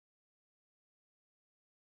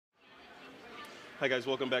Hi guys,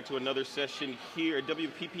 welcome back to another session here at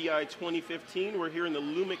WPPI 2015. We're here in the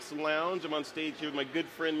Lumix Lounge. I'm on stage here with my good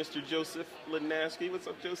friend, Mr. Joseph Lidnaski. What's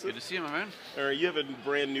up, Joseph? Good to see you, my man. All right, you have a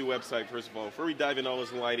brand new website, first of all. Before we dive into all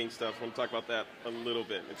this lighting stuff, I want to talk about that a little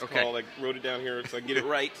bit. It's called, I wrote it down here so I can get it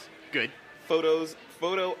right. Good. Photo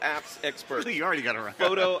Apps Expert. You already got it right.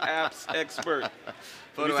 Photo Apps Expert.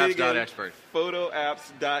 PhotoApps.expert.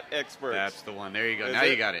 PhotoApps.expert. That's the one. There you go. Now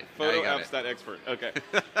you got it. PhotoApps.expert. Okay.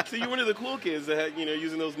 So you're one of the cool kids that had,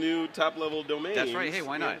 using those new top-level domains. That's right. Hey,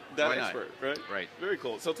 why not? Why expert, right? Right. Very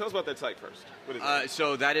cool. So tell us about that site first. What is it?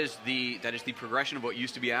 So that is the progression of what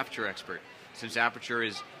used to be Aperture Expert. Since Aperture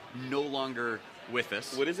is no longer with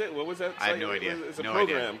us. What is it? What was that site? I have no idea. It's a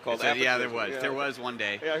program called Aperture. Yeah, there was. Yeah. There was one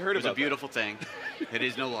day. Yeah, I heard about it. It was a beautiful thing. It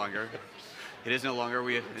is no longer. It is no longer.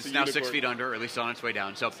 It's now 6 feet under, or at least on its way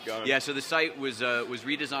down. So yeah, so the site was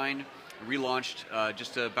redesigned, relaunched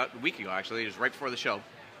just about a week ago. Actually, it was right before the show.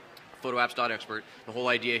 PhotoApps.expert. The whole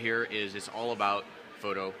idea here is it's all about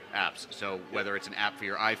photo apps. So whether it's an app for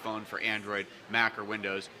your iPhone, for Android, Mac, or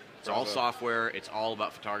Windows, it's all software. It's all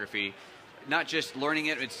about photography. Not just learning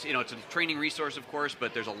it. It's it's a training resource, of course,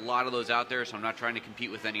 but there's a lot of those out there. So I'm not trying to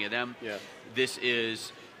compete with any of them. Yeah. This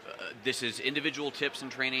is individual tips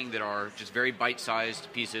and training that are just very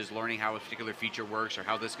bite-sized pieces, learning how a particular feature works or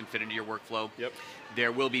how this can fit into your workflow. Yep.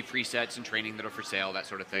 There will be presets and training that are for sale, that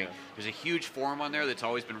sort of thing. Yeah. There's a huge forum on there that's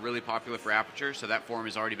always been really popular for Aperture, so that forum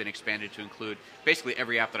has already been expanded to include basically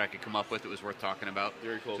every app that I could come up with that was worth talking about.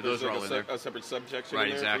 Very cool. So those are all in there. A separate subsection right,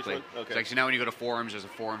 in there? Exactly. Okay. So now when you go to forums, there's a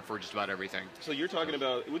forum for just about everything. So you're talking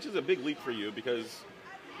about, which is a big leap for you because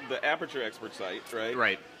the Aperture Expert site, right?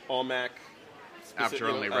 Right. All Mac. Aperture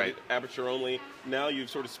only, right. Aperture only. Now you've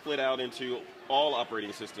sort of split out into all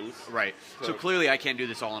operating systems. Right. So clearly I can't do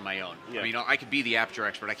this all on my own. Yeah. I mean, I could be the Aperture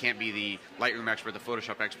expert. I can't be the Lightroom expert, the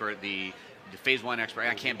Photoshop expert, the Phase 1 expert.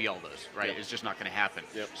 I can't be all those, right? Yep. It's just not going to happen.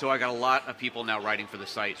 Yep. So I got a lot of people now writing for the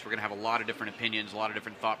site. So we're going to have a lot of different opinions, a lot of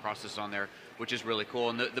different thought processes on there, which is really cool.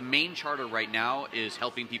 And the main charter right now is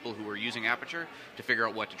helping people who are using Aperture to figure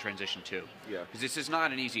out what to transition to. Yeah. Because this is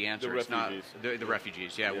not an easy answer. The refugees. It's not the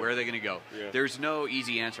refugees. Yeah. Where are they going to go? Yeah. There's no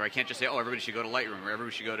easy answer. I can't just say, oh, everybody should go to Lightroom or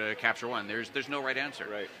everybody should go to Capture One. There's no right answer.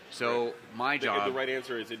 Right. So my job. The right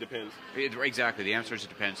answer is it depends. Exactly. The answer is it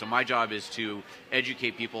depends. So my job is to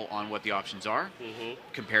educate people on what the options are,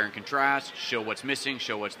 compare and contrast, show what's missing,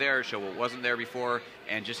 show what's there, show what wasn't there before,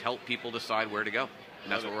 and just help people decide where to go.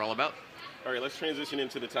 And that's what we're all about. All right, let's transition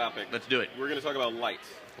into the topic. Let's do it. We're going to talk about light.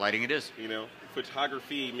 Lighting it is.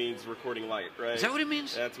 Photography means recording light, right? Is that what it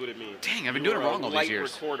means? That's what it means. Dang, I've been doing it wrong all these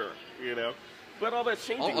years. Light recorder, But all that's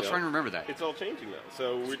changing. I'll try and remember that. It's all changing now.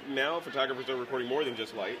 So now photographers are recording more than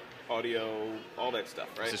just light, audio, all that stuff,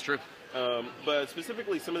 right? This is true. But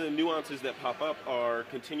specifically, some of the nuances that pop up are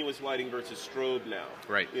continuous lighting versus strobe now.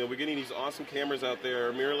 Right. We're getting these awesome cameras out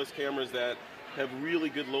there, mirrorless cameras that have really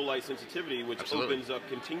good low light sensitivity, which opens up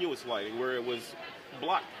continuous lighting, where it was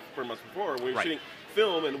blocked for months before. When you're shooting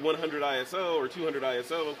film in 100 ISO or 200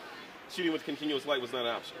 ISO, shooting with continuous light was not an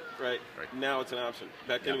option, right? Now it's an option.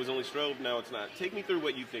 Back then it was only strobe, now it's not. Take me through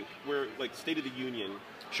what you think. We're like state of the union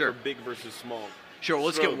for big versus small. Sure, well,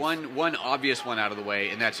 let's get one obvious one out of the way,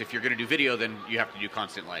 and that's if you're going to do video, then you have to do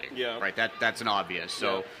constant lighting. Yeah. Right, that's an obvious.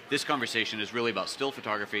 So this conversation is really about still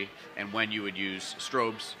photography and when you would use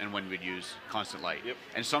strobes and when you would use constant light. Yep.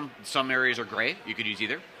 And some areas are gray, you could use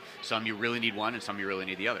either. Some you really need one, and some you really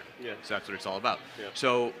need the other. Yeah. So that's what it's all about. Yeah.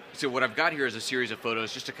 So what I've got here is a series of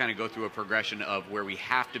photos just to kind of go through a progression of where we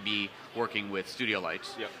have to be working with studio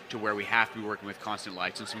lights to where we have to be working with constant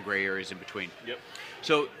lights and some gray areas in between. Yep.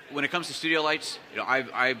 So when it comes to studio lights,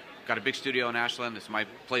 I've got a big studio in Ashland. This is my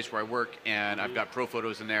place where I work, and I've got pro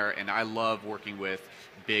photos in there, and I love working with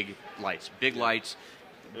big lights. Big lights,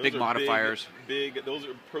 big modifiers. Those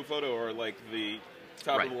are pro photo or like the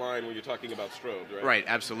top of the line when you're talking about strobe, right? Right,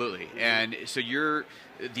 absolutely. And so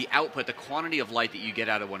the output, the quantity of light that you get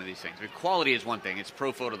out of one of these things. I mean, quality is one thing. It's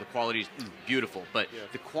pro photo. The quality is beautiful. But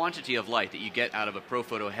the quantity of light that you get out of a pro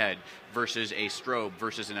photo head versus a strobe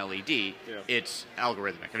versus an LED, it's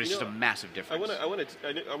algorithmic. There's just a massive difference. I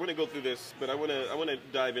want to go through this, but I want to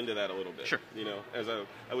dive into that a little bit. Sure. As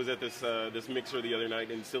I was at this mixer the other night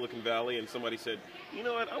in Silicon Valley, and somebody said, you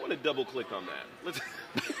know what, I want to double click on that. Let's.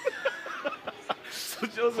 So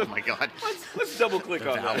Joseph, oh my God, let's double click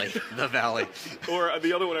on that. The valley. Or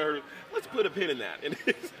the other one I heard, let's put a pin in that. And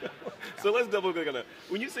so let's double click on that.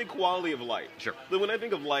 When you say quality of light, when I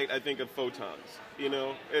think of light, I think of photons.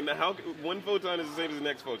 And how one photon is the same as the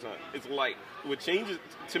next photon. It's light. What changes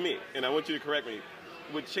to me, and I want you to correct me,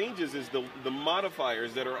 what changes is the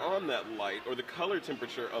modifiers that are on that light or the color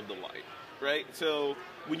temperature of the light, right? So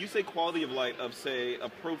when you say quality of light of, say, a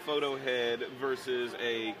Pro Photo head versus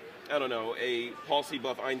a, I don't know, a Paul C.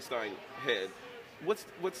 Buff Einstein head, what's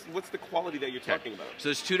the quality that you're talking about? So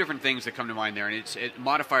there's two different things that come to mind there, and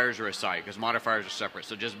modifiers are aside, because modifiers are separate.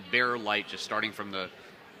 So just bare light, just starting from the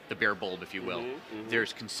bare bulb, if you will.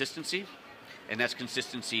 There's consistency, and that's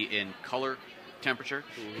consistency in color, temperature,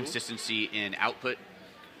 consistency in output,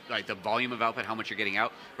 like the volume of output, how much you're getting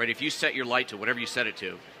out. Right? If you set your light to whatever you set it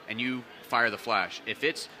to, and you fire the flash, if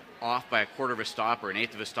it's off by a quarter of a stop or an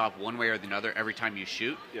eighth of a stop one way or the other every time you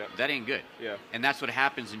shoot, that ain't good. And that's what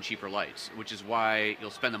happens in cheaper lights, which is why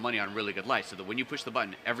you'll spend the money on really good lights, so that when you push the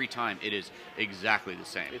button, every time it is exactly the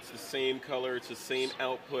same. It's the same color, it's the same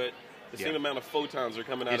output, the same amount of photons are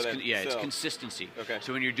coming out of that cell. It's consistency. Okay.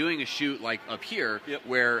 So when you're doing a shoot like up here,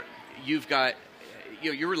 where you've got,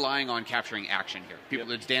 you're relying on capturing action here. People,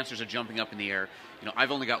 the dancers are jumping up in the air.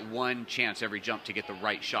 I've only got one chance every jump to get the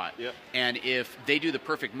right shot. And if they do the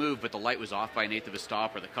perfect move, but the light was off by an eighth of a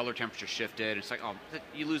stop, or the color temperature shifted, it's like, oh,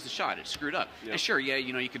 you lose the shot. It's screwed up. And sure,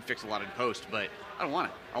 you can fix a lot in post, but I don't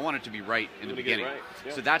want it. I want it to be right in the beginning.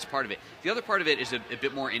 So that's part of it. The other part of it is a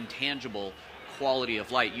bit more intangible quality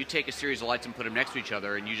of light. You take a series of lights and put them next to each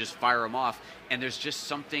other, and you just fire them off, and there's just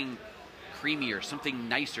something creamier, something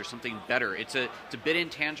nicer, something better. It's a bit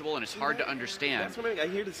intangible, and it's hard to understand. That's what I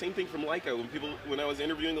hear the same thing from Leica. When I was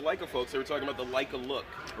interviewing the Leica folks, they were talking about the Leica look.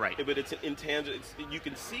 Right. But it's an intangible. You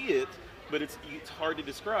can see it, but it's hard to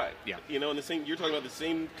describe. And the same. You're talking about the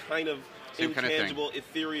same kind of intangible,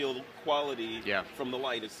 ethereal quality from the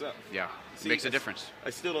light itself. See, makes a difference. I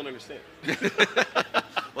still don't understand.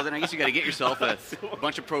 Well, then I guess you got to get yourself a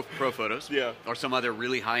bunch of pro photos, or some other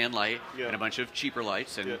really high-end light, and a bunch of cheaper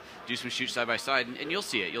lights, and do some shoots side by side, and you'll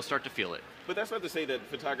see it. You'll start to feel it. But that's not to say that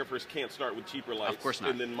photographers can't start with cheaper lights, of course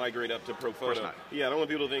not, and then migrate up to pro photo. Of course not. I don't want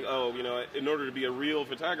people to think, oh, in order to be a real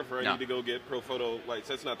photographer, I need to go get pro photo lights.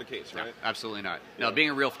 That's not the case, right? No, absolutely not. No, being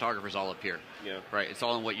a real photographer is all up here. Right. It's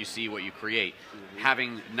all in what you see, what you create.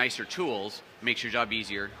 Having nicer tools makes your job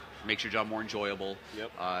easier. Makes your job more enjoyable.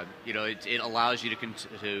 It allows you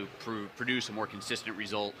to produce a more consistent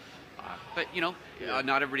result. But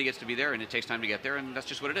not everybody gets to be there, and it takes time to get there, and that's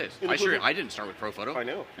just what it is. I didn't start with Pro Photo. I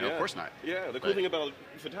know. Of course not. The cool thing about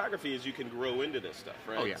photography is you can grow into this stuff,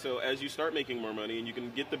 right? Oh, yeah. So as you start making more money, and you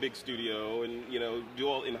can get the big studio, and do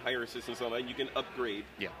all in higher assistance and all that, you can upgrade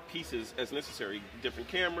pieces as necessary. Different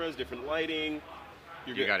cameras, different lighting.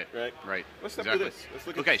 You got it. Right. Let's start with this.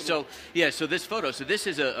 Let's look at so this photo. So this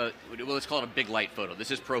is let's call it a big light photo. This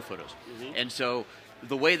is Pro Photos. And so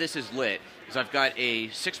the way this is lit is I've got a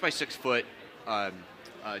 6x6 foot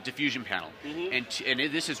diffusion panel, and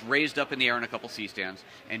this is raised up in the air on a couple C-stands,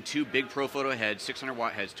 and two big Pro Photo heads, 600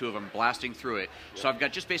 watt heads, two of them blasting through it. So I've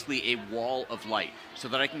got just basically a wall of light, so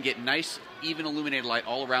that I can get nice, even illuminated light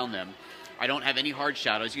all around them. I don't have any hard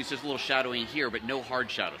shadows. You see just a little shadowing here, but no hard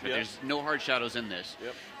shadows. Right? There's no hard shadows in this.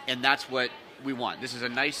 And that's what we want. This is a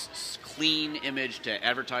nice, clean image to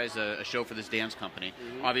advertise a show for this dance company.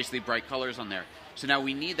 Obviously, bright colors on there. So now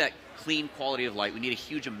we need that clean quality of light. We need a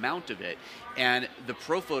huge amount of it. And the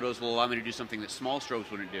Pro Photos will allow me to do something that small strobes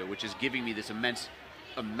wouldn't do, which is giving me this immense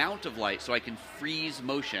amount of light so I can freeze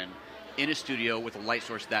motion in a studio with a light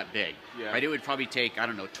source that big. Right? It would probably take,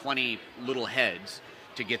 20 little heads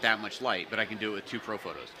to get that much light, but I can do it with two Pro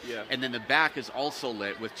Photos. And then the back is also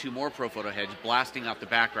lit with two more Pro Photo heads blasting out the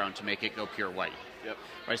background to make it go pure white.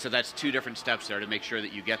 Right, so that's two different steps there to make sure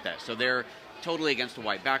that you get that. So they're totally against a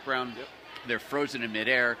white background. They're frozen in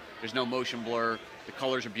midair. There's no motion blur. The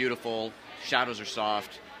colors are beautiful. Shadows are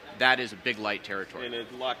soft. That is a big light territory. And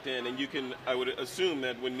it's locked in, and I would assume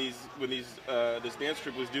that when this dance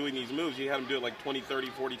troupe was doing these moves, you had them do it like 20, 30,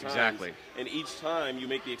 40 times. Exactly. And each time you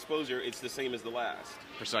make the exposure, it's the same as the last.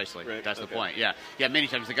 Precisely. Right? That's the point. Yeah, many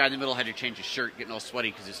times the guy in the middle had to change his shirt, getting all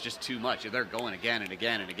sweaty because it's just too much. They're going again and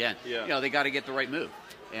again and again. They got to get the right move.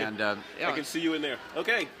 And I can see you in there.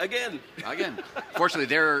 Okay, again. Fortunately,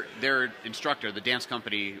 their instructor, the dance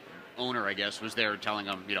company owner, I guess, was there telling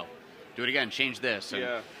them, do it again, change this. And,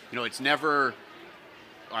 it's never,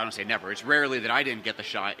 I don't say never, it's rarely that I didn't get the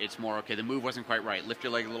shot. It's more, okay, the move wasn't quite right. Lift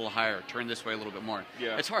your leg a little higher, turn this way a little bit more.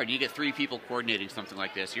 It's hard. You get three people coordinating something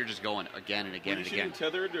like this. You're just going again and again and again. Were you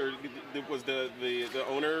shooting tethered, or was the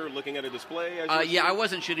owner looking at a display? I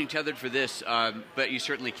wasn't shooting tethered for this, but you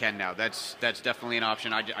certainly can now. That's definitely an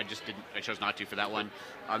option. I chose not to for that one.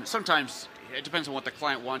 Sometimes it depends on what the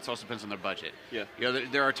client wants. Also depends on their budget. Yeah. You know,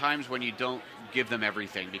 there are times when you don't give them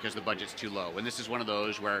everything because the budget's too low, and this is one of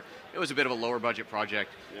those where it was a bit of a lower budget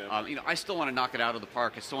project. Yeah. You know, I still want to knock it out of the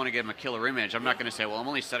park. I still want to give them a killer image. I'm not going to say, well, I'm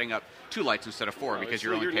only setting up 2 lights instead of 4 because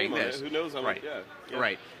you're only paying this. Who knows? Right. Yeah.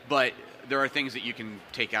 Right. But there are things that you can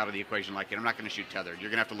take out of the equation, like, I'm not going to shoot tethered.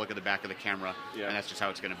 You're going to have to look at the back of the camera, and that's just how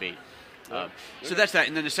it's going to be. So that's that.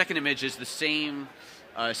 And then the second image is the same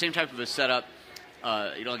type of a setup.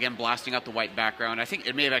 You know, again, blasting out the white background. I think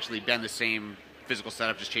it may have actually been the same physical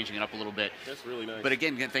setup, just changing it up a little bit. That's really nice. But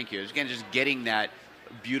again, thank you. Again, just getting that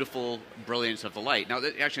beautiful brilliance of the light. Now,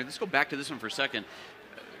 actually, let's go back to this one for a second.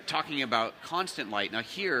 Talking about constant light. Now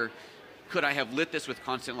here, could I have lit this with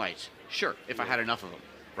constant lights? Sure, if I had enough of them.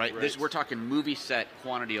 Right? We're talking movie set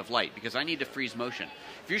quantity of light, because I need to freeze motion.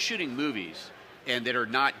 If you're shooting movies and that are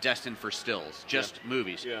not destined for stills, just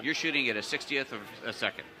movies, you're shooting at a 60th of a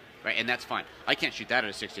second. Right, and that's fine. I can't shoot that at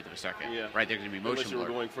a 60th of a second. Yeah. Right, they're going to be motion blur. Unless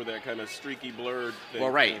you're going for that kind of streaky blurred thing.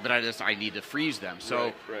 Well, right, but I need to freeze them.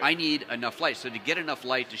 So right. I need enough light. So to get enough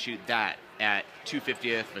light to shoot that at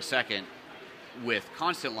 2/50th of a second with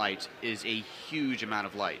constant lights is a huge amount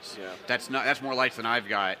of lights. Yeah. That's more lights than I've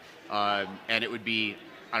got, and it would be,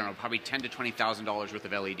 I don't know, probably $10,000 to $20,000 worth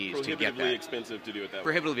of LEDs to get that. Prohibitively expensive to do it that way.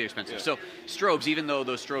 Prohibitively expensive. Yeah. So strobes, even though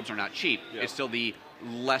those strobes are not cheap, it's still the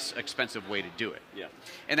less expensive way to do it. Yeah.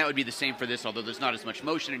 And that would be the same for this, although there's not as much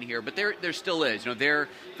motion in here, but there still is. You know,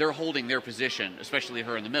 they're holding their position, especially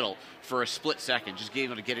her in the middle, for a split second, just getting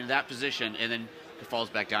able to get into that position, and then it falls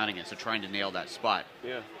back down again. So trying to nail that spot.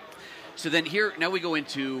 Yeah. So then here, now we go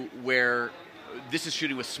into where this is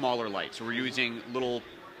shooting with smaller lights. So we're using little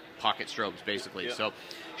pocket strobes, basically. Yeah. So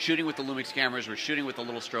shooting with the Lumix cameras, we're shooting with a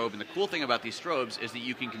little strobe, and the cool thing about these strobes is that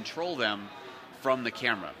you can control them from the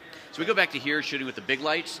camera. So we go back to here, shooting with the big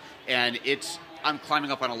lights, and I'm climbing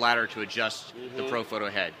up on a ladder to adjust the Pro Photo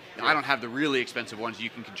head. Now, I don't have the really expensive ones. You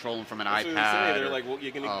can control them from an iPad. They're like, well,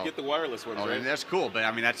 you can get the wireless ones, right? That's cool, but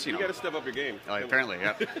I mean, that's, you know. You got to step up your game. Oh, apparently,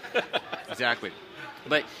 yeah. Exactly.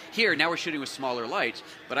 But here, now we're shooting with smaller lights,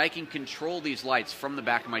 but I can control these lights from the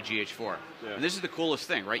back of my GH4. Yeah. And this is the coolest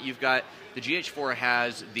thing, right? You've got, the GH4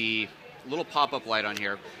 has the little pop-up light on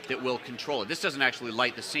here that will control it. This doesn't actually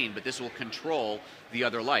light the scene, but this will control the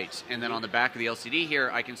other lights. And then on the back of the LCD here,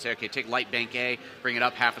 I can say, okay, take light bank A, bring it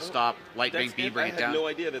up half a stop, light bank B, bring it down. I had no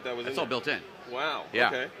idea that was That's all built in. Wow. Yeah.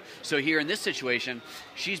 Okay. So here in this situation,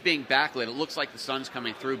 she's being backlit. It looks like the sun's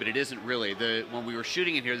coming through, but it isn't really. When we were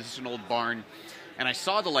shooting in here, this is an old barn, and I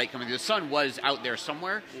saw the light coming through. The sun was out there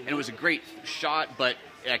somewhere, and it was a great shot, but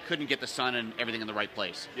I couldn't get the sun and everything in the right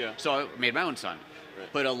place. Yeah. So I made my own sun.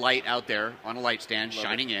 Right. Put a light out there on a light stand,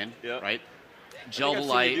 shining in, right? Gel the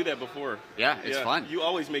light. I've seen you do that before. Yeah, it's fun. You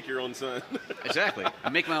always make your own sun. Exactly. I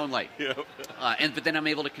make my own light. Yeah. But then I'm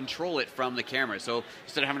able to control it from the camera. So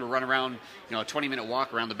instead of having to run around, you know, a 20-minute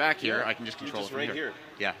walk around the back here, I can just control it from here.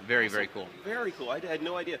 Yeah, very cool. Very cool. I had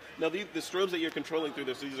no idea. Now, the strobes that you're controlling through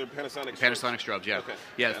this, these are Panasonic strobes? Panasonic strobes, yeah. Okay.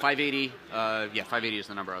 Yeah, 580. 580 is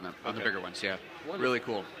the number on them, on the bigger ones, yeah. Wonderful. Really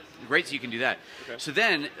cool. Great, so you can do that. Okay. So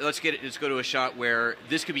then let's go to a shot where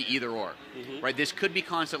this could be either or, right? This could be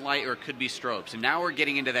constant light or it could be strobes. And now we're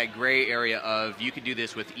getting into that gray area of you could do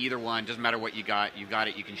this with either one. Doesn't matter what you got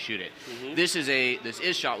it. You can shoot it. This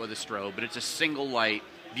is shot with a strobe, but it's a single light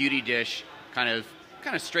beauty dish, kind of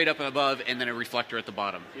straight up and above, and then a reflector at the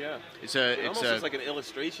bottom. Yeah. It's almost like an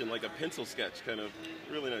illustration, like a pencil sketch, kind of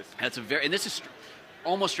really nice. And this is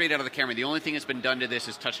almost straight out of the camera. The only thing that's been done to this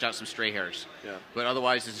is touched out some stray hairs. Yeah. But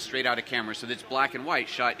otherwise, this is straight out of camera. So it's black and white,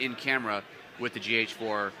 shot in camera with the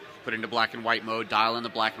GH4, put into black and white mode, dial in the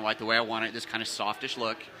black and white the way I want it, this kind of softish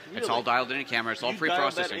look. Really? It's all dialed in camera. It's all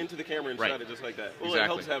pre-processing. You dialed that into the camera and shot it just like that. Well, exactly. It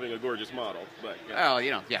helps having a gorgeous model. But, Oh, you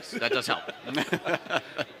know, yes, that does help.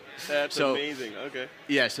 That's amazing. Okay.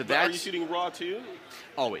 Yeah, so that's... Are you shooting raw too?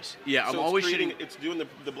 Always. Yeah, so I'm always shooting... It's doing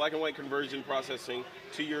the black and white conversion processing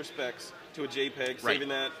to your specs, to a JPEG, saving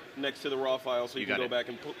that next to the raw file so you can go back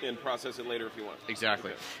and process it later if you want.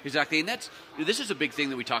 Exactly. Exactly. And this is a big thing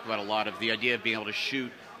that we talk about a lot, of the idea of being able to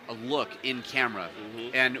shoot a look in camera.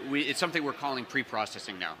 And it's something we're calling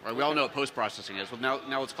pre-processing now. Right? We all know what post-processing is. Well,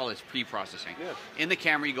 now let's call it pre-processing. Yeah. In the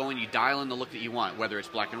camera, you go in, you dial in the look that you want, whether it's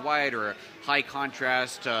black and white or high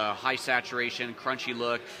contrast, high saturation, crunchy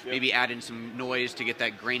look, maybe add in some noise to get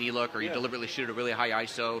that grainy look, or you deliberately shoot at a really high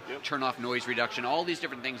ISO, turn off noise reduction, all these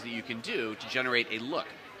different things that you can do to generate a look.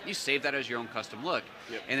 You save that as your own custom look,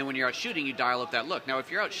 and then when you're out shooting, you dial up that look. Now, if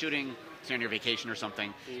you're out shooting, say on your vacation or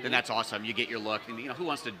something, then that's awesome. You get your look, and who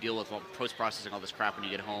wants to deal with post-processing all this crap when you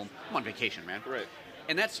get home? I'm on vacation, man. Right.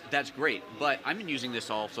 And that's great, but I'm using this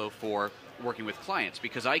also for working with clients,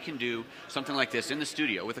 because I can do something like this in the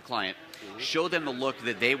studio with a client, show them the look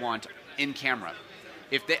that they want in camera.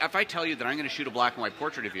 If I tell you that I'm going to shoot a black and white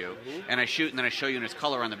portrait of you, and I shoot and then I show you in its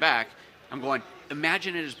color on the back, I'm going,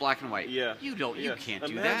 imagine it as black and white. Yeah. You can't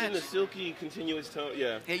do that. Imagine the silky, continuous tone.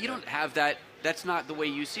 Yeah. Yeah, you don't have that. That's not the way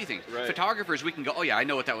you see things. Right. Photographers, we can go, oh yeah, I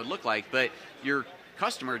know what that would look like, but your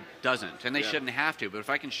customer doesn't, and they shouldn't have to. But if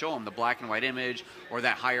I can show them the black and white image or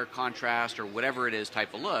that higher contrast or whatever it is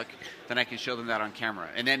type of look, then I can show them that on camera.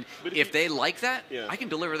 And then if they like that, I can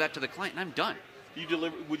deliver that to the client, and I'm done.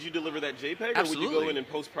 Would you deliver that JPEG, Absolutely. or would you go in and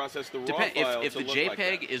post-process the raw file? If the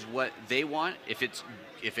JPEG is what they want, if it's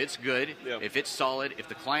good, if it's solid, if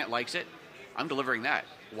the client likes it, I'm delivering that.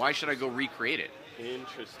 Why should I go recreate it?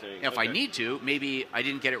 Interesting. If I need to, maybe I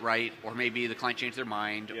didn't get it right, or maybe the client changed their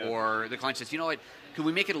mind, or the client says, you know what, could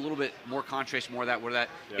we make it a little bit more contrast, more of that, more of that?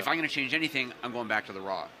 If I'm going to change anything, I'm going back to the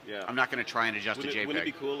raw. I'm not going to try and adjust a JPEG. Wouldn't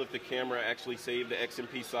it be cool if the camera actually saved the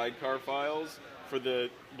XMP sidecar files for the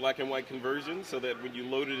black and white conversion, so that when you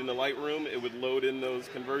load it in the Lightroom, it would load in those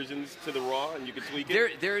conversions to the raw, and you could tweak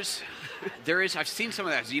it? There is. I've seen some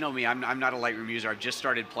of that. You know me, I'm not a Lightroom user. I've just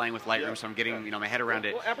started playing with Lightroom, so I'm getting my head around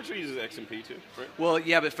it. Well, Aperture uses XMP too, right? Well,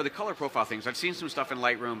 yeah, but for the color profile things, I've seen some stuff in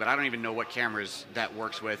Lightroom, but I don't even know what cameras that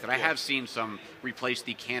works with. And I have seen some replace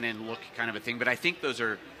the Canon look kind of a thing, but I think those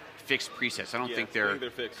are fixed presets. I don't think they're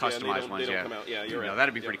fixed. customized They ones. don't come out. Yeah, you're right.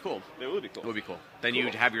 That'd be pretty cool. It would be cool. It would be cool. Then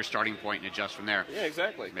you'd have your starting point and adjust from there. Yeah,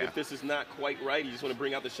 exactly. If this is not quite right, you just want to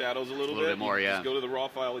bring out the shadows a little bit more. Just go to the raw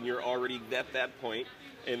file, and you're already at that point,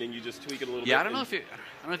 and then you just tweak it a little bit. Yeah, I don't know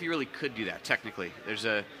if you really could do that technically.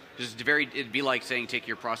 It'd be like saying take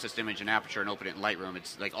your processed image in Aperture and open it in Lightroom.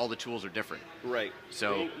 It's like all the tools are different. Right.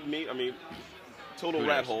 So I mean, total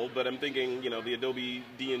rat hole, but I'm thinking, the Adobe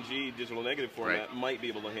DNG digital negative format might be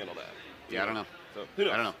able to handle that. Yeah, I don't know. So, who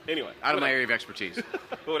knows? I don't know. Anyway, out of my area of expertise.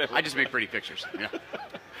 Whatever. I just make pretty pictures. Yeah.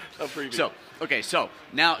 A preview.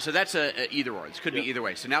 So that's a either or. This could be either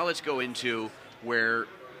way. So now let's go into where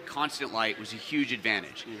constant light was a huge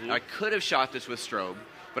advantage. Now, I could have shot this with strobe,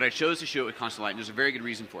 but I chose to shoot it with constant light, and there's a very good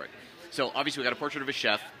reason for it. So obviously we got a portrait of a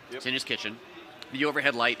chef. It's in his kitchen. The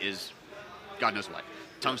overhead light is God knows what.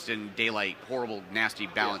 Tungsten, daylight, horrible, nasty,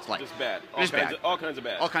 balanced light. Just bad. All kinds of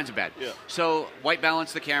bad. All kinds of bad. Yeah. So white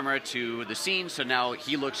balance the camera to the scene, so now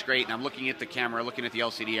he looks great, and I'm looking at the camera, looking at the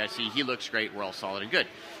LCD, I see he looks great, we're all solid and good.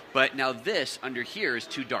 But now this under here is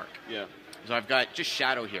too dark. Yeah. So I've got just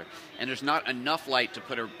shadow here, and there's not enough light to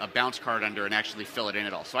put a bounce card under and actually fill it in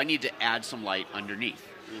at all. So I need to add some light underneath.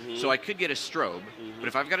 So I could get a strobe, but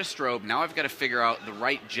if I've got a strobe, now I've got to figure out the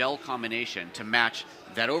right gel combination to match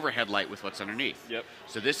that overhead light with what's underneath. Yep.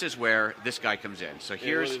 So this is where this guy comes in. So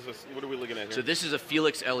here's... What are we looking at here? So this is a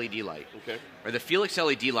Felix LED light. Okay. Or the Felix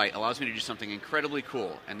LED light allows me to do something incredibly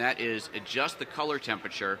cool, and that is adjust the color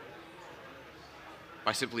temperature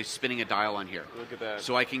by simply spinning a dial on here. Look at that.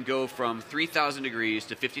 So I can go from 3,000 degrees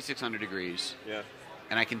to 5,600 degrees. Yeah.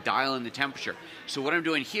 And I can dial in the temperature. So what I'm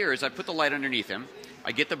doing here is I put the light underneath him.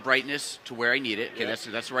 I get the brightness to where I need it. Okay, that's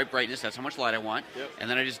the right brightness. That's how much light I want. Yep. And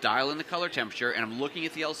then I just dial in the color temperature, and I'm looking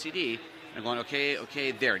at the LCD, and I'm going,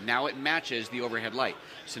 okay, there. Now it matches the overhead light.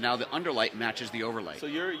 So now the underlight matches the overlight. So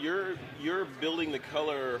you're building the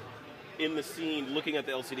color in the scene, looking at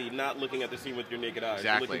the LCD, not looking at the scene with your naked eye.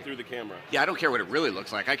 Exactly. Looking through the camera. Yeah, I don't care what it really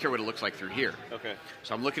looks like. I care what it looks like through here. Okay.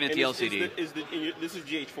 So I'm looking at the LCD. This is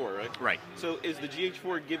GH4, right? Right. So is the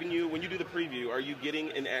GH4 giving you, when you do the preview, are you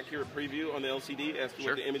getting an accurate preview on the LCD as to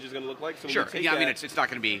what the image is going to look like? So Sure. Yeah, I mean, it's not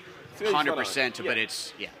going to be 100%, but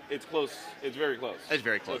it's, It's close. It's very close. It's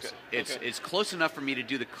very close. Okay. It's close enough for me to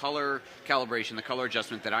do the color calibration, the color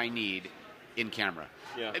adjustment that I need in camera.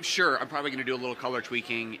 Yeah. Sure, I'm probably going to do a little color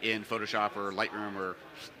tweaking in Photoshop or Lightroom or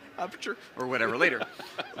Aperture or whatever later.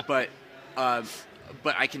 But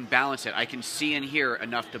I can balance it. I can see and hear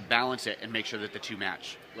enough to balance it and make sure that the two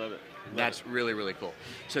match. Love it. That's really, really cool.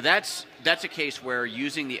 So that's a case where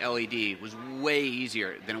using the LED was way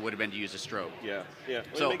easier than it would have been to use a strobe. Yeah, yeah.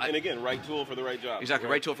 So and again, right tool for the right job. Exactly,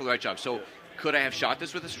 right tool for the right job. So could I have shot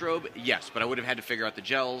this with a strobe? Yes, but I would have had to figure out the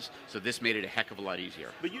gels, so this made it a heck of a lot easier.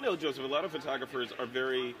 But Joseph, a lot of photographers are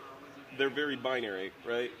very binary,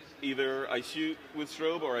 right? Either I shoot with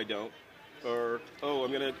strobe or I don't. Or,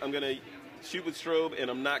 I'm gonna shoot with strobe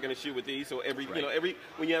and I'm not gonna shoot with these. So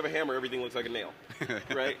when you have a hammer, everything looks like a nail.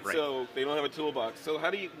 Right? Right. So they don't have a toolbox. So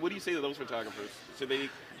what do you say to those photographers? Should they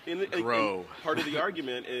grow? And part of the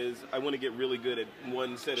argument is I want to get really good at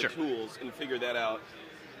one set of tools and figure that out.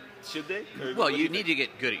 Should they? Well, you need to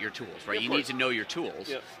get good at your tools, right? Yeah, you need to know your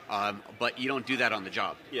tools, but you don't do that on the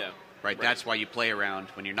job. Yeah. Right? That's why you play around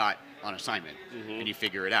when you're not on assignment, and you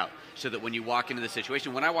figure it out. So that when you walk into the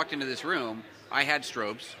situation, when I walked into this room, I had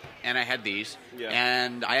strobes, and I had these,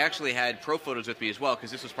 and I actually had pro photos with me as well,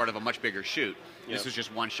 because this was part of a much bigger shoot. This was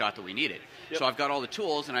just one shot that we needed. So I've got all the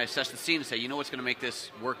tools, and I assess the scene and say, you know what's going to make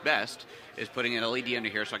this work best is putting an LED under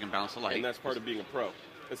here so I can balance the light. And that's part of being a pro,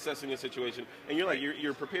 assessing the situation. And you're like,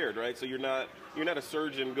 you're prepared, right? So you're not a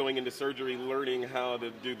surgeon going into surgery learning how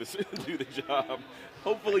to do the job.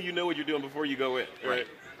 Hopefully you know what you're doing before you go in, right?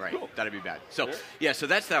 Right. Cool. That'd be bad. So, so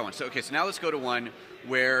that's that one. So, okay, so now let's go to one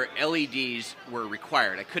where LEDs were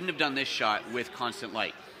required. I couldn't have done this shot with constant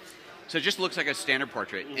light. So it just looks like a standard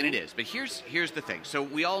portrait, and it is. But here's the thing. So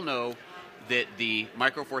we all know that the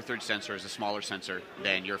Micro Four Thirds sensor is a smaller sensor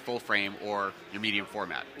than your full frame or your medium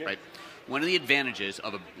format, right? One of the advantages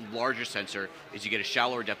of a larger sensor is you get a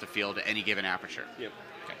shallower depth of field at any given aperture. Okay.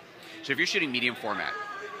 So if you're shooting medium format,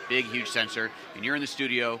 big, huge sensor, and you're in the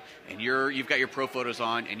studio, and you've got your pro photos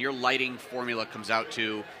on, and your lighting formula comes out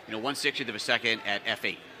to 1/60th of a second at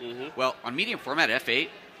f8. Well, on medium format f8,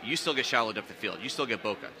 you still get shallow depth of field. You still get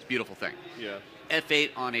bokeh. It's a beautiful thing. F8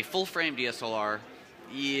 on a full frame DSLR,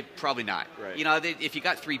 probably not. If you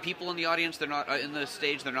got 3 people in the audience, they're not in the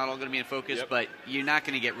stage, they're not all going to be in focus, but you're not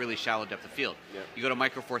going to get really shallow depth of field. You go to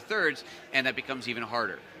Micro Four Thirds, and that becomes even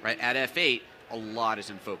harder. Right at f8, a lot is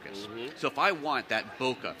in focus. So if I want that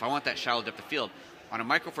bokeh, if I want that shallow depth of field, on a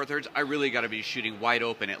Micro Four Thirds, I really got to be shooting wide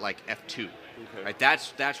open at like f2. Right,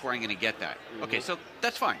 that's where I'm going to get that. Okay, so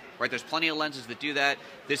that's fine. Right, there's plenty of lenses that do that.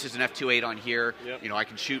 This is an f2.8 on here. I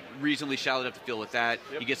can shoot reasonably shallow depth of field with that.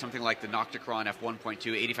 You get something like the Nocticron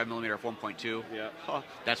f1.2, 85 millimeter f1.2.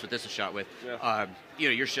 That's what this is shot with.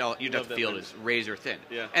 Your depth of field is razor thin.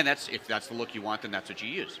 And if that's the look you want, then that's what you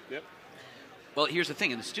use. Well, here's the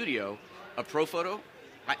thing. In the studio, a pro photo,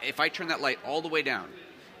 if I turn that light all the way down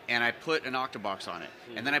and I put an octabox on it,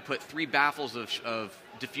 and then I put 3 baffles of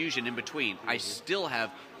diffusion in between, I still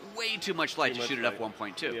have way too much light to shoot at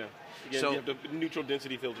f1.2. Again, so you have the neutral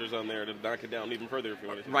density filters on there to knock it down even further if you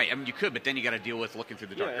wanted to. Right, I mean you could, but then you got to deal with looking through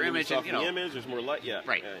the darker image. And the image, there's more light.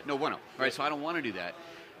 No bueno. Right, so I don't want to do that.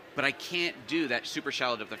 But I can't do that super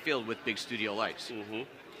shallow depth of field with big studio lights.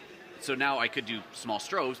 So now I could do small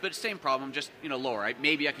strobes, but same problem, just lower.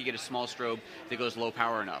 Maybe I could get a small strobe that goes low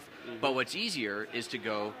power enough. But what's easier is to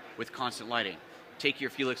go with constant lighting. Take your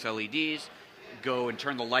Felix LEDs, go and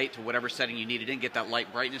turn the light to whatever setting you need it in, get that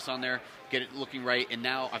light brightness on there, get it looking right, and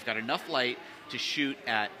now I've got enough light to shoot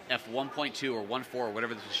at f1.2 or 1.4 or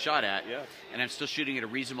whatever this is shot at, and I'm still shooting at a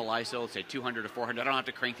reasonable ISO, let's say 200 to 400. I don't have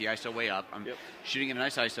to crank the ISO way up. I'm shooting at a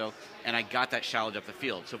nice ISO, and I got that shallow depth of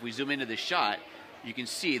field. So if we zoom into this shot, you can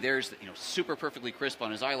see there's super perfectly crisp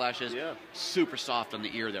on his eyelashes, super soft on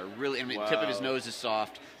the ear there. Really, I mean, the tip of his nose is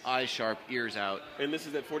soft, eyes sharp, ears out. And this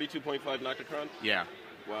is at 42.5 Nocticron? Yeah.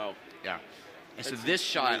 Wow. Yeah. And so this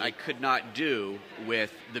shot I could not do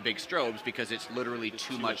with the big strobes because it's literally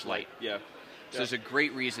too much light. So there's a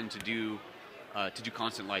great reason to do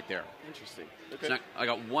constant light there. Interesting. Okay. So now, I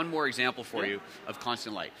got one more example for you of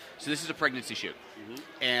constant light. So this is a pregnancy shoot.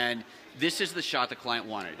 And this is the shot the client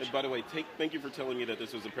wanted. And by the way, thank you for telling me that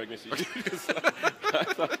this was a pregnancy shoot.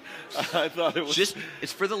 I thought it was...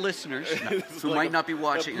 It's for the listeners who might not be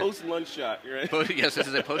watching. A post-lunch shot, right? Yes, this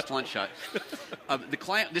is a post-lunch shot. The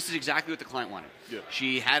client, this is exactly what the client wanted.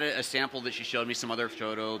 She had a sample that she showed me, some other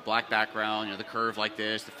photo, black background, the curve like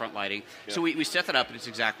this, the front lighting. So we set that up, and it's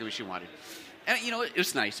exactly what she wanted. And, it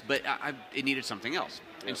was nice, but it needed something else.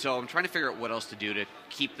 And so I'm trying to figure out what else to do to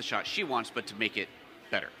keep the shot she wants, but to make it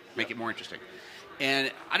better, make it more interesting.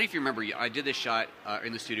 And I don't know if you remember, I did this shot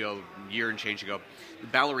in the studio a year and change ago. The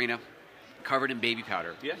ballerina, covered in baby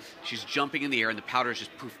powder. She's jumping in the air, and the powder is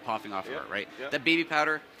just poof, popping off of her, right? That baby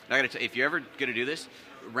powder, I got to tell you, if you're ever going to do this,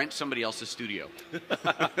 rent somebody else's studio.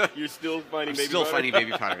 You're still finding baby powder? Still finding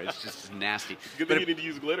baby powder. It's just nasty. Good thing you need to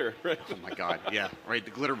use glitter, right? Oh, my God. Yeah, right,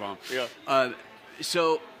 the glitter bomb.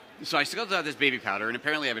 So I still got this baby powder, and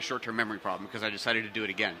apparently I have a short-term memory problem because I decided to do it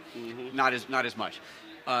again. Not as much.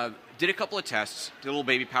 Did a couple of tests, did a little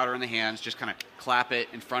baby powder in the hands, just kind of clap it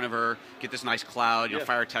in front of her, get this nice cloud,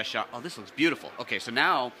 fire a test shot. Oh, this looks beautiful. Okay, so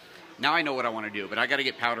now I know what I want to do, but I got to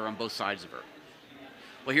get powder on both sides of her.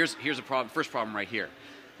 Well, here's a problem. First problem right here.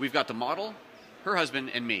 We've got the model, her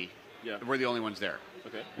husband, and me. We're the only ones there.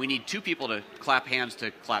 Okay. We need 2 people to clap hands to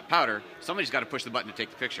clap powder. Somebody's got to push the button to take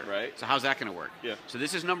the picture. Right. So how's that going to work? So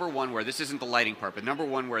this is number 1 where this isn't the lighting part, but number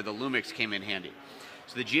 1 where the Lumix came in handy.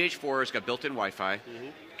 So the GH4 has got built-in Wi-Fi.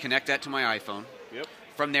 Connect that to my iPhone.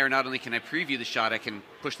 From there, not only can I preview the shot, I can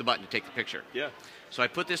push the button to take the picture. So I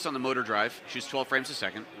put this on the motor drive, shoots 12 frames a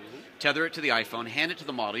second, tether it to the iPhone, hand it to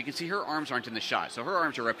the model. You can see her arms aren't in the shot, so her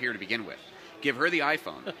arms are up here to begin with. Give her the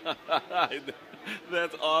iPhone.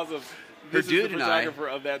 That's awesome. Her This dude is the and I, photographer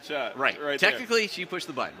of that shot. right technically, she pushed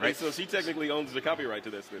the button, right? So she technically owns the copyright to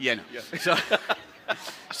this. Then. Yeah, no. Yeah.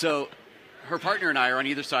 So her partner and I are on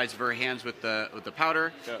either sides of her, hands with the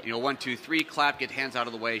powder. Yeah. You know, 1, 2, 3, clap, get hands out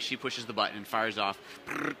of the way. She pushes the button and fires off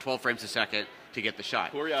 12 frames a second to get the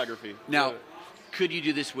shot. Choreography. Now, could you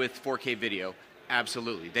do this with 4K video?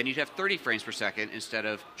 Absolutely. Then you'd have 30 frames per second instead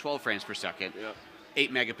of 12 frames per second. Yeah.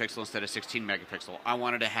 8 megapixel instead of 16 megapixel.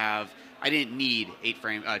 I didn't need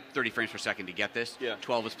 30 frames per second to get this. Yeah.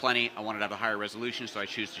 12 was plenty. I wanted to have a higher resolution, so I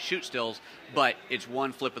choose to shoot stills. But it's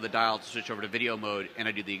one flip of the dial to switch over to video mode, and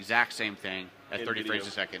I do the exact same thing at 30 frames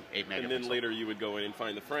a second, 8 megapixel. And then later you would go in and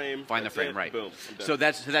find the frame. Find the frame, right. Boom. So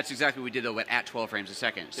that's exactly what we did, though, but at 12 frames a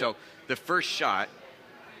second. Yep. So the first shot,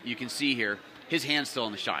 you can see here, his hand's still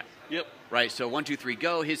in the shot. Yep. Right, so 1, 2, 3,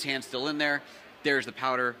 go. His hand's still in there. There's the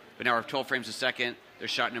powder, but now we're 12 frames a second. There's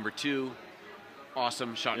shot number 2,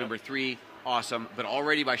 awesome. Shot number 3, awesome. But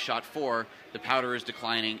already by shot 4, the powder is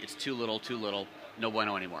declining. It's too little, no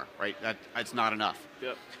bueno anymore, right? That's not enough.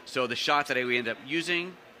 Yep. So the shot that we end up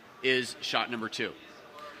using is shot number 2.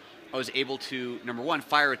 I was able to, number 1,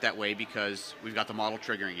 fire it that way because we've got the model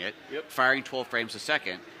triggering it, firing 12 frames a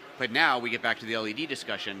second. But now we get back to the LED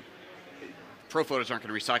discussion. Pro photos aren't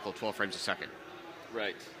going to recycle 12 frames a second.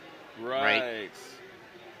 Right.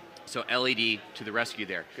 So LED to the rescue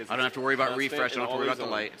there. I don't have to worry about refresh. I don't have to worry about the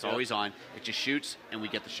light. It's always on. It just shoots, and we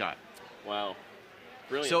get the shot. Wow.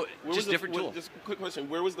 Brilliant. So just different tool. Just a quick question.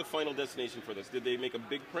 Where was the final destination for this? Did they make a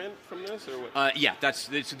big print from this? Or what? Yeah, this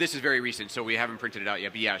is very recent, so we haven't printed it out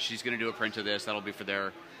yet. But yeah, she's going to do a print of this. That'll be for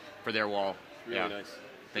their wall. Really nice.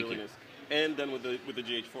 Thank you. Nice. And done with the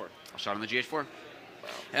GH4. I shot on the GH4. Wow.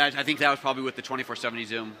 And I think that was probably with the 2470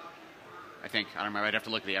 zoom. I don't remember. I'd have to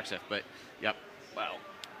look at the XF, but yep. Wow.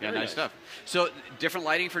 Yeah, nice stuff. So different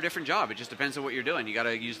lighting for different job. It just depends on what you're doing. You got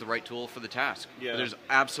to use the right tool for the task. Yeah. But there's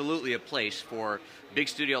absolutely a place for big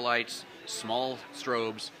studio lights, small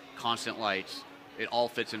strobes, constant lights. It all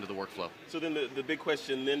fits into the workflow. So then the big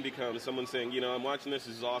question then becomes someone saying, I'm watching this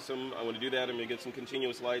is awesome. I want to do that. I'm going to get some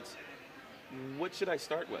continuous lights. What should I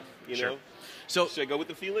start with? Sure. So should I go with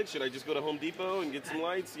the Felix? Should I just go to Home Depot and get some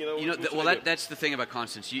lights? That's the thing about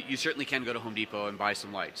Constance. You certainly can go to Home Depot and buy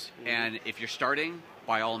some lights. Mm-hmm. And if you're starting,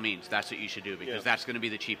 by all means, that's what you should do because that's going to be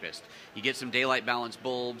the cheapest. You get some daylight balance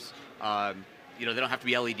bulbs. They don't have to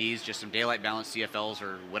be LEDs, just some daylight balance CFLs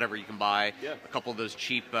or whatever you can buy. Yeah. A couple of those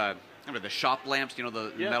cheap, the shop lamps. The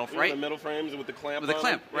metal, right? The metal frames with the clamp. With the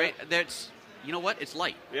clamp, right? That's. You know what? It's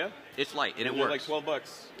light. Yeah. It's light, and it works. Like $12.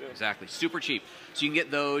 Yeah. Exactly. Super cheap. So you can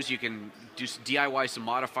get those. You can do DIY some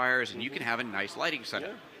modifiers, and you can have a nice lighting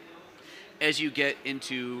setup. Yeah. As you get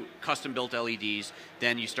into custom-built LEDs,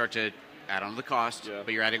 then you start to add on to the cost,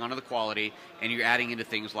 but you're adding on to the quality, and you're adding into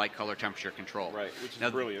things like color temperature control. Right, which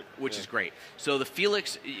is brilliant. Which is great. So the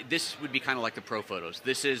Felix, this would be kind of like the Pro Photos.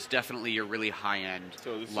 This is definitely your really high-end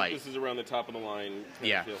light. This is around the top of the line.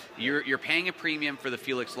 Yeah. You're paying a premium for the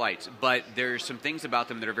Felix lights, but there's some things about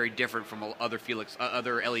them that are very different from other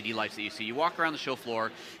other LED lights that you see. You walk around the show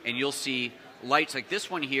floor, and you'll see lights like this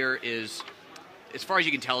one here is, as far as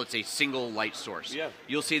you can tell, it's a single light source. Yeah.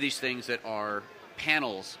 You'll see these things that are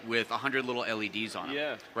panels with 100 little LEDs on them.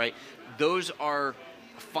 Yeah. Right? Those are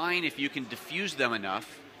fine if you can diffuse them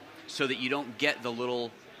enough so that you don't get the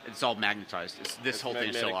little, it's all magnetized. This whole thing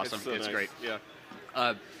is so awesome. It's nice. Great.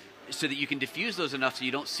 Yeah. So that you can diffuse those enough so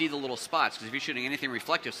you don't see the little spots. Because if you're shooting anything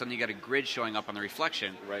reflective, suddenly you got a grid showing up on the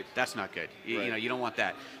reflection. Right. That's not good. You don't want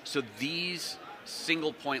that. So these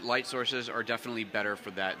single point light sources are definitely better for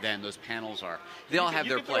that than those panels are. They all have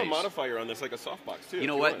their place. You can throw a modifier on this like a softbox too. You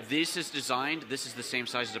know what? This is the same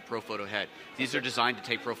size as a Pro Photo head. These are designed to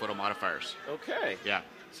take Pro Photo modifiers. Okay. Yeah.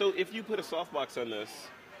 So if you put a softbox on this,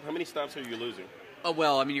 how many stops are you losing? Oh,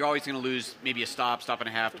 well, you're always going to lose maybe a stop and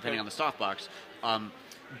a half, depending on the softbox.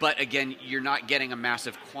 But again, you're not getting a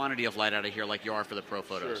massive quantity of light out of here like you are for the Pro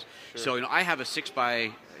Photos. Sure. So I have a 6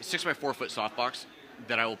 by 4 foot softbox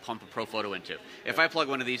that I will pump a Pro Photo into. If I plug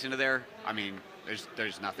one of these into there,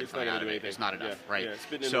 there's nothing coming out of it. It's not enough, right?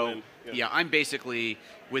 Yeah, so I'm basically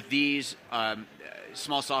with these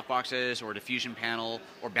small softboxes or a diffusion panel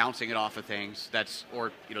or bouncing it off of things. This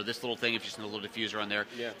little thing, if you just need a little diffuser on there.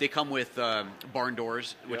 Yeah. They come with barn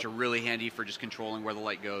doors, which are really handy for just controlling where the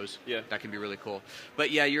light goes. Yeah. That can be really cool. But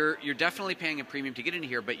yeah, you're definitely paying a premium to get in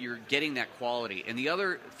here, but you're getting that quality. And the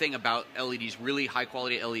other thing about LEDs, really high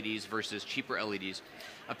quality LEDs versus cheaper LEDs,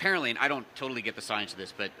 apparently, and I don't totally get the science of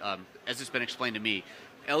this, but as it's been explained to me,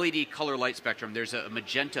 LED color light spectrum, there's a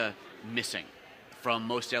magenta missing from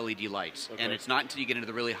most LED lights, and it's not until you get into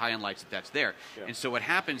the really high-end lights that's there. Yeah. And so what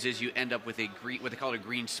happens is you end up with a green, what they call a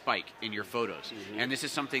green spike in your photos, and this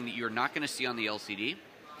is something that you're not going to see on the LCD.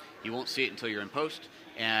 You won't see it until you're in post,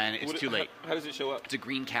 and it's too late. How does it show up? It's a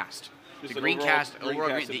green cast. Just it's a green cast, overall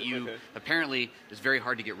green that you apparently is very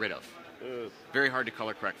hard to get rid of. Very hard to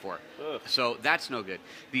color correct for. So that's no good.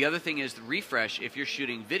 The other thing is the refresh. If you're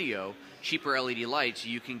shooting video, cheaper LED lights,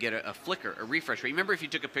 you can get a flicker, a refresh rate. Remember if you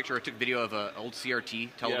took a picture or took video of an old CRT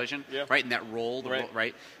television, right, and that roll,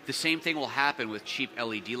 right? The same thing will happen with cheap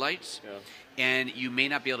LED lights, and you may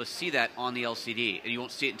not be able to see that on the LCD, and you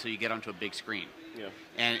won't see it until you get onto a big screen. Yeah.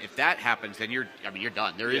 And if that happens, then you're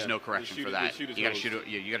done. There is no correction for that. You got to shoot it.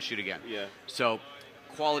 You got to shoot again. Yeah. So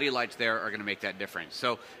quality lights there are going to make that difference.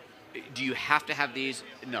 So do you have to have these?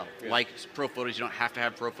 No. Yeah. Like Pro Photos, you don't have to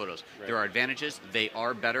have Pro Photos. Right. There are advantages. They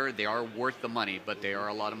are better. They are worth the money, but they are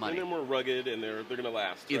a lot of money. And they're more rugged, and they're going to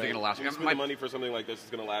last. Yeah, they're going to last. You spend the money for something like this, it's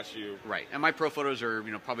going to last you. Right. And my Pro Photos are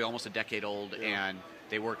probably almost a decade old, and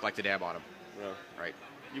they work like the day I bought them. Yeah. Right.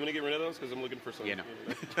 You want to get rid of those? Because I'm looking for some. Yeah, no.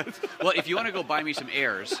 Well, if you want to go buy me some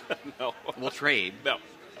Airs, we'll trade. No.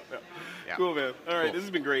 Yeah. Cool, man. All right, this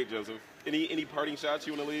has been great, Joseph. Any parting shots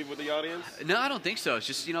you want to leave with the audience? No, I don't think so. It's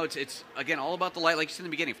just, it's again, all about the light. Like you said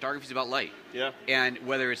in the beginning, photography is about light. Yeah. And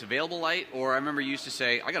whether it's available light, or I remember you used to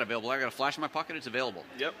say, I got available light, I got a flash in my pocket, it's available.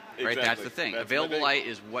 Yep, exactly. Right, that's the thing. That's available light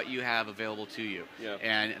is what you have available to you. Yeah.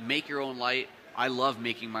 And make your own light. I love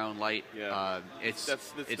making my own light. Yeah. It's the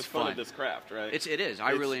fun of this craft, right? It is.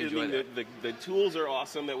 I really enjoy it. The tools are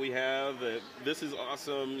awesome that we have. This is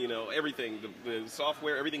awesome. Everything. The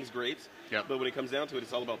software, everything's great. Yep. But when it comes down to it,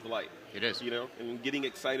 it's all about the light. It is. And getting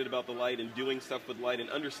excited about the light and doing stuff with light and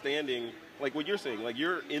understanding, like what you're saying, like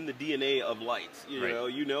you're in the DNA of lights.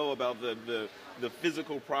 You know about the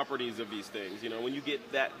physical properties of these things. When you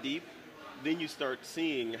get that deep, then you start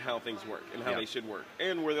seeing how things work and how they should work,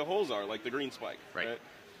 and where the holes are, like the green spike. Right.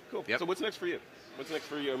 Cool. Yep. So what's next for you? What's next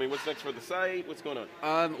for you? I mean, what's next for the site? What's going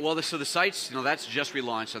on? Well, so the site's, that's just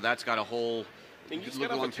relaunched, so that's got a whole and you just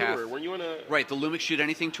got off a tour. Were you on a... Right, the Lumix Shoot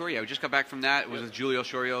Anything tour. Yeah, we just got back from that. It was with Giulio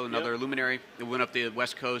Sciorio, another luminary. We went up the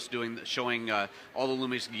West Coast showing all the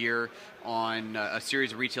Lumix gear on a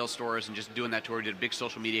series of retail stores and just doing that tour. We did a big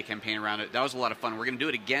social media campaign around it. That was a lot of fun. We're going to do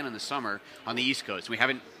it again in the summer on the East Coast. We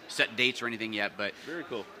haven't set dates or anything yet, but very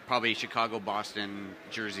cool. Probably Chicago, Boston,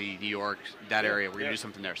 Jersey, New York, that area. We're going to do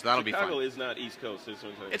something there. So that'll be fun. Chicago is not East Coast.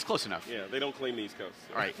 It's close enough. Yeah, they don't claim the East Coast.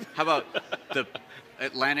 So. All right. How about the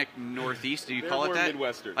Atlantic Northeast? Do you call it that?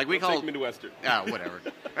 Midwestern. Like we call it Midwestern. Whatever.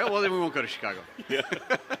 All right, well, then we won't go to Chicago. Yeah.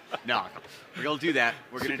 No, we're going to do that.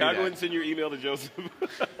 We're going to do that. Chicago and send your email to Joseph.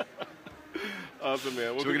 Awesome,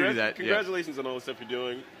 man. Well, so we're going to do that. Congratulations on all the stuff you're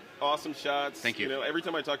doing. Awesome shots. Thank you. Every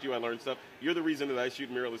time I talk to you, I learn stuff. You're the reason that I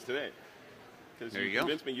shoot mirrorless today. Because you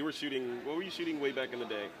convinced me. You were shooting. What were you shooting way back in the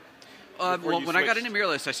day? Well, when I got into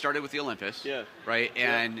mirrorless, I started with the Olympus. Yeah. Right,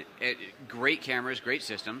 and great cameras, great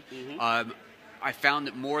system. Mm-hmm. I found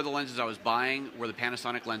that more of the lenses I was buying were the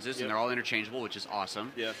Panasonic lenses, and they're all interchangeable, which is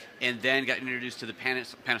awesome. Yeah. And then got introduced to the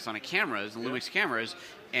Panasonic cameras, the Lumix cameras,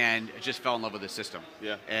 and just fell in love with the system.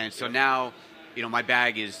 Yeah. And so now, my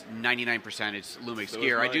bag is 99% it's Lumix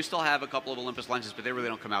gear. I do still have a couple of Olympus lenses, but they really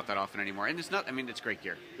don't come out that often anymore. And it's not, it's great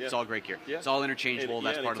gear. Yeah. It's all great gear. Yeah. It's all interchangeable.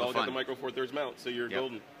 That's part of the fun. It's all got the Micro Four Thirds mount, so you're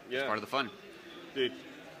golden. Yeah. It's part of the fun. Dude,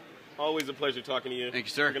 always a pleasure talking to you. Thank you,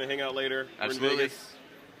 sir. We're going to hang out later. Absolutely. We're in Vegas.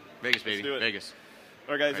 Vegas, baby. Let's do it. Vegas.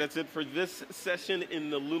 All right, guys, that's it for this session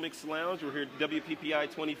in the Lumix Lounge. We're here at WPPI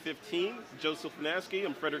 2015. Joseph Nasky.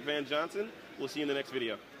 I'm Frederick Van Johnson. We'll see you in the next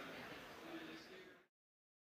video.